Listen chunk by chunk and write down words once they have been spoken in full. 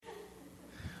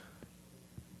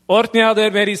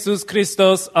Ortniader ver Jesus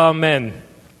Christos. Amen.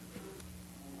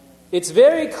 It's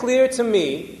very clear to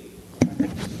me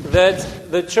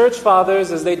that the church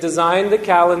fathers, as they designed the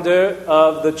calendar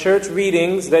of the church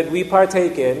readings that we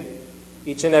partake in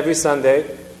each and every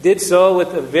Sunday, did so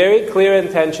with a very clear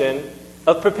intention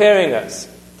of preparing us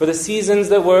for the seasons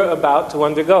that we're about to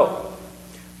undergo.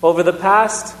 Over the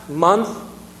past month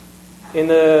in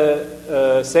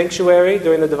the sanctuary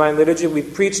during the Divine Liturgy, we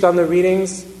preached on the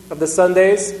readings of the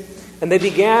Sundays, and they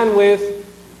began with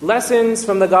lessons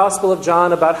from the Gospel of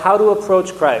John about how to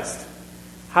approach Christ,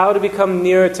 how to become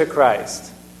nearer to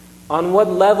Christ, on what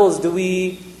levels do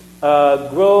we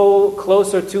grow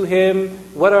closer to Him,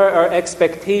 what are our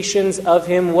expectations of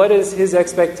Him, what is His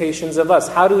expectations of us,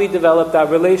 how do we develop that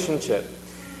relationship.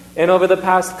 And over the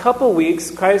past couple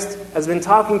weeks, Christ has been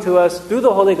talking to us through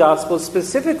the Holy Gospel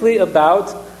specifically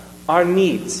about our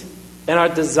needs and our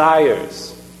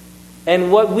desires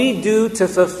and what we do to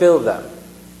fulfill them.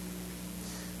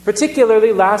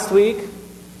 Particularly last week,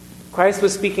 Christ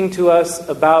was speaking to us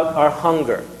about our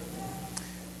hunger.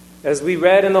 As we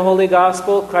read in the Holy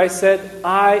Gospel, Christ said,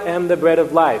 I am the bread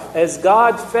of life. As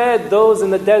God fed those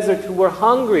in the desert who were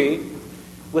hungry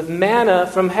with manna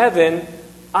from heaven,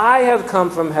 I have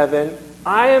come from heaven.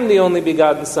 I am the only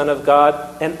begotten Son of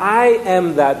God, and I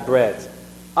am that bread.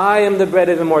 I am the bread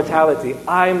of immortality.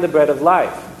 I am the bread of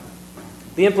life.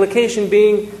 The implication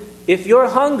being, if you're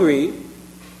hungry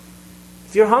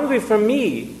for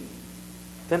me,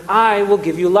 then I will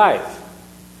give you life.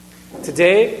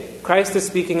 Today, Christ is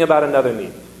speaking about another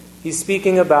need. He's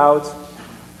speaking about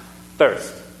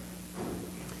thirst.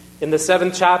 In the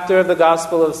 7th chapter of the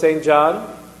Gospel of St.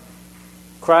 John,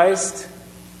 Christ,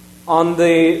 on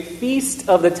the Feast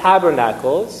of the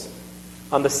Tabernacles,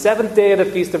 on the 7th day of the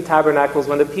Feast of Tabernacles,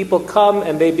 when the people come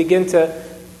and they begin to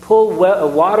pull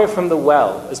water from the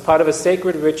well as part of a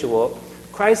sacred ritual,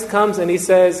 Christ comes and He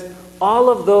says, all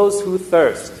of those who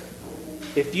thirst,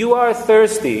 if you are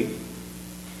thirsty,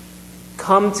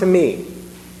 come to me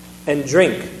and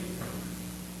drink.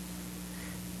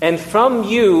 And from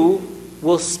you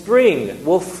will spring,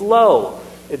 will flow.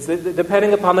 It's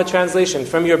depending upon the translation.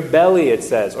 From your belly, it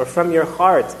says, or from your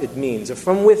heart, it means, or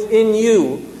from within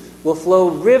you will flow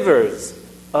rivers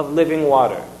of living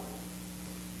water.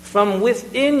 From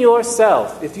within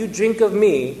yourself, if you drink of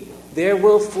me, there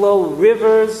will flow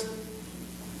rivers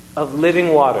of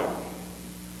living water.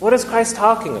 What is Christ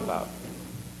talking about?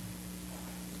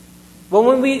 Well,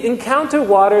 when we encounter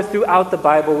water throughout the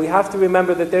Bible, we have to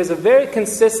remember that there's a very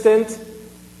consistent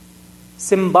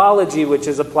symbology which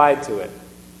is applied to it.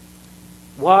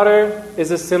 Water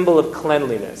is a symbol of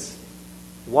cleanliness.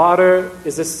 Water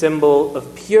is a symbol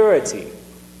of purity.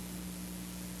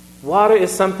 Water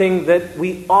is something that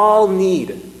we all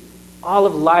need. All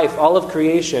of life, all of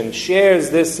creation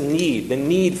shares this need, the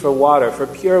need for water, for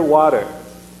pure water,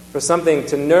 for something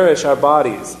to nourish our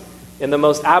bodies in the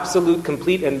most absolute,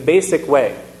 complete, and basic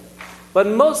way. But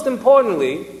most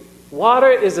importantly, water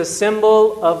is a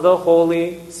symbol of the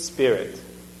Holy Spirit.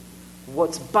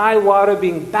 What's by water,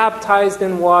 being baptized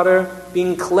in water,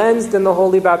 being cleansed in the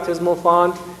holy baptismal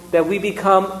font, that we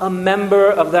become a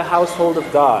member of the household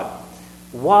of God.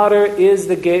 Water is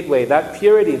the gateway. That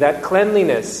purity, that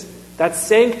cleanliness, that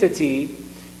sanctity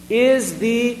is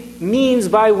the means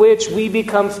by which we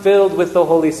become filled with the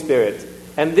Holy Spirit.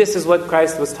 And this is what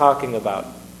Christ was talking about.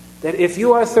 That if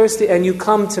you are thirsty and you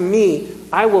come to me,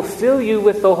 I will fill you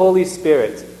with the Holy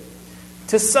Spirit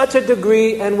to such a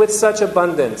degree and with such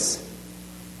abundance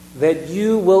that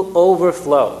you will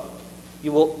overflow.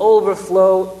 You will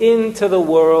overflow into the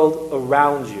world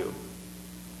around you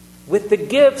with the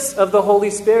gifts of the Holy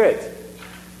Spirit,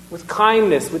 with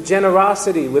kindness, with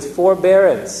generosity, with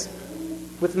forbearance,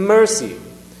 with mercy,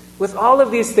 with all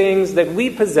of these things that we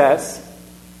possess,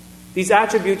 these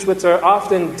attributes which are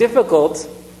often difficult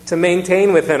to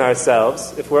maintain within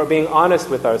ourselves, if we're being honest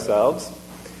with ourselves,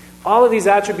 all of these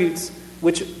attributes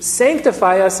which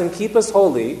sanctify us and keep us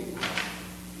holy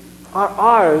are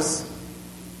ours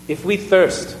if we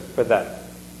thirst for them.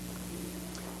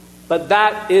 But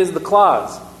that is the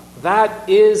clause. That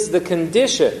is the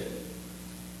condition.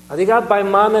 We have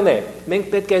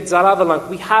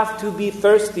to be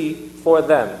thirsty for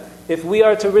them. If we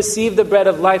are to receive the bread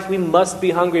of life, we must be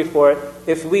hungry for it.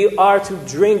 If we are to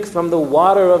drink from the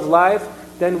water of life,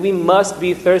 then we must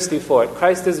be thirsty for it.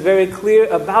 Christ is very clear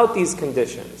about these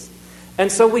conditions.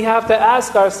 And so we have to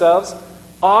ask ourselves,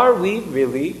 are we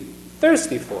really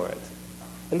thirsty for it?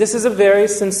 And this is a very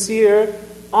sincere,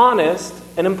 honest,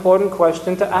 and important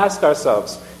question to ask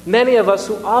ourselves. Many of us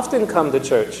who often come to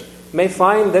church may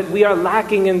find that we are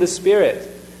lacking in the Spirit.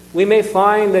 we may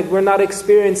find that we're not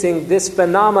experiencing this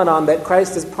phenomenon that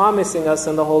Christ is promising us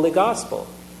in the Holy Gospel.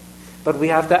 But we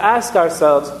have to ask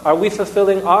ourselves, are we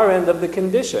fulfilling our end of the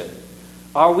condition?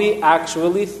 Are we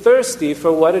actually thirsty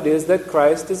for what it is that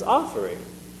Christ is offering?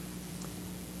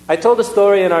 I told a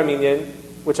story in Armenian,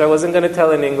 which I wasn't going to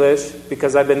tell in English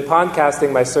because I've been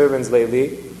podcasting my sermons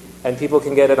lately, and people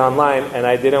can get it online, and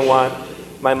I didn't want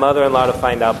my mother-in-law to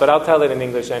find out, but I'll tell it in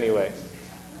English anyway.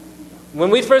 When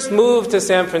we first moved to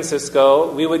San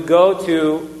Francisco, we would go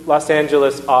to Los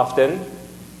Angeles often.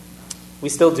 We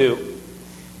still do.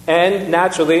 And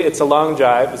naturally, it's a long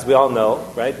drive, as we all know,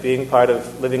 right? Being part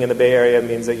of living in the Bay Area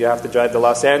means that you have to drive to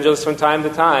Los Angeles from time to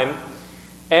time.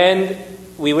 And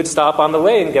we would stop on the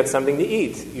way and get something to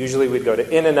eat. Usually we'd go to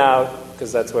In-N-Out,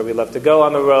 because that's where we love to go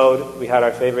on the road. We had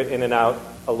our favorite In-N-Out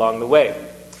along the way.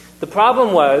 The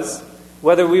problem was,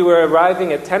 whether we were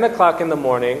arriving at 10 o'clock in the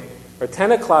morning or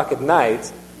 10 o'clock at night,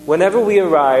 whenever we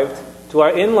arrived to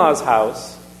our in-laws'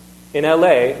 house in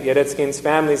LA, Yeretskin's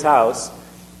family's house,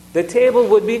 the table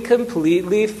would be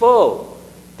completely full.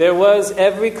 There was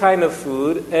every kind of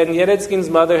food, and Yeretskin's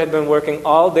mother had been working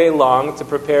all day long to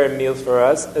prepare meals for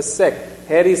us. Asek,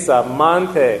 herisa,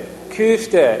 mante,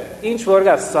 küfte, inch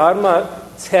vorga, sarma,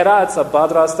 teratsa,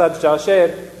 badrastat,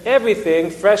 jasher,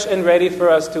 everything fresh and ready for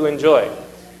us to enjoy.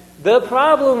 The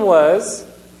problem was,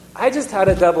 I just had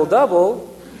a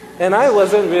double-double, and I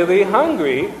wasn't really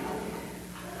hungry,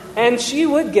 and she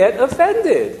would get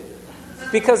offended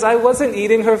because I wasn't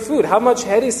eating her food. How much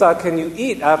herisa can you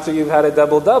eat after you've had a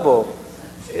double-double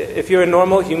if you're a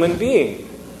normal human being?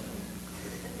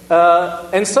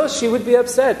 And so she would be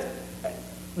upset.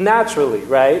 Naturally,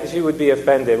 right? She would be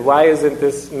offended. Why isn't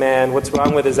this man, what's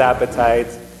wrong with his appetite?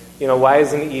 Why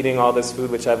isn't he eating all this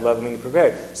food which I've lovingly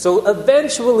prepared? So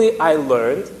eventually I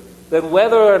learned that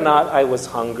whether or not I was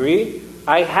hungry,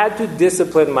 I had to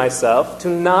discipline myself to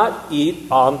not eat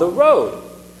on the road.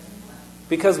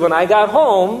 Because when I got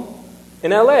home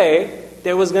in LA,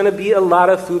 there was going to be a lot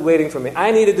of food waiting for me.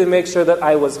 I needed to make sure that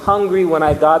I was hungry when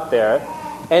I got there,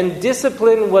 and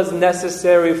discipline was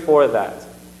necessary for that.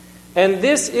 And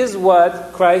this is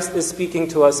what Christ is speaking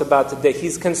to us about today.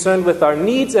 He's concerned with our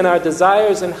needs and our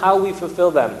desires and how we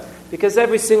fulfill them. Because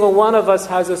every single one of us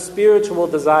has a spiritual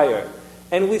desire.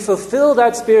 And we fulfill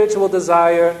that spiritual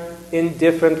desire in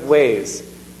different ways.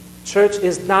 Church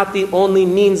is not the only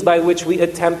means by which we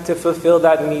attempt to fulfill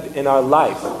that need in our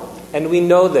life. And we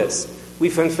know this. We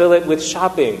fulfill it with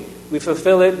shopping. We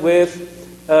fulfill it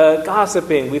with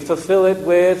gossiping. We fulfill it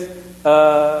with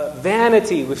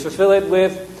vanity. We fulfill it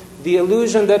with the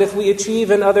illusion that if we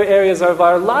achieve in other areas of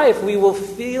our life, we will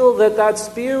feel that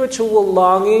spiritual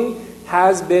longing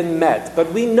has been met.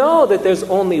 But we know that there's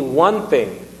only one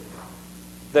thing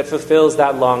that fulfills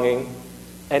that longing,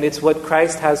 and it's what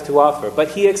Christ has to offer. But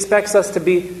He expects us to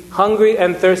be hungry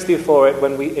and thirsty for it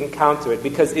when we encounter it,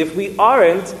 because if we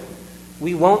aren't,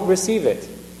 we won't receive it.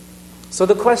 So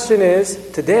the question is,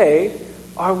 today,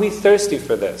 are we thirsty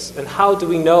for this? And how do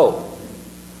we know?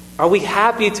 Are we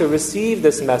happy to receive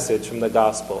this message from the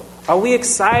gospel? Are we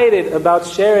excited about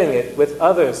sharing it with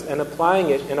others and applying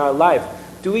it in our life?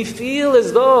 Do we feel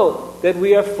as though that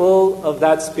we are full of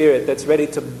that spirit that's ready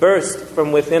to burst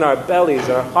from within our bellies,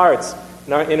 our hearts,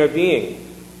 and our inner being?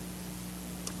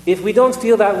 If we don't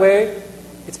feel that way,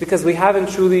 it's because we haven't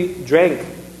truly drank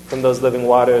from those living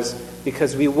waters,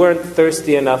 because we weren't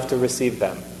thirsty enough to receive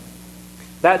them.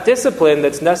 That discipline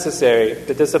that's necessary,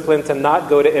 the discipline to not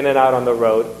go to In-N-Out on the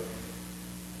road,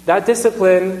 that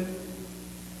discipline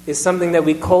is something that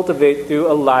we cultivate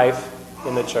through a life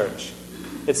in the church.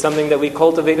 It's something that we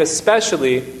cultivate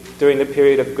especially during the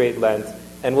period of Great Lent.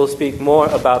 And we'll speak more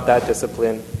about that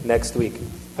discipline next week.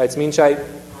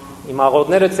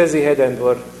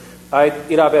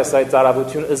 Այդ իրավես այդ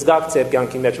ծարավություն զգաք ձեր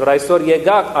կյանքի մեջ, որ այսօր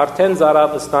եկաք արդեն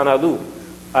ծարավ ստանալու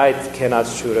այդ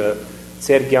կենաց ջուրը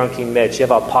ձեր կյանքի մեջ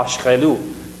եւ ապաշխելու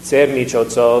ձեր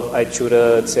միջոցով այդ ջուրը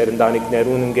ձեր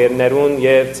ընտանիքներուն, ընկերներուն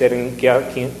եւ ձեր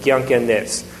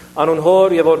կյանքերներս անուն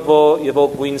Հոր եւ Որդու եւ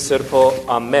Ոգին Սրբո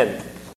ամեն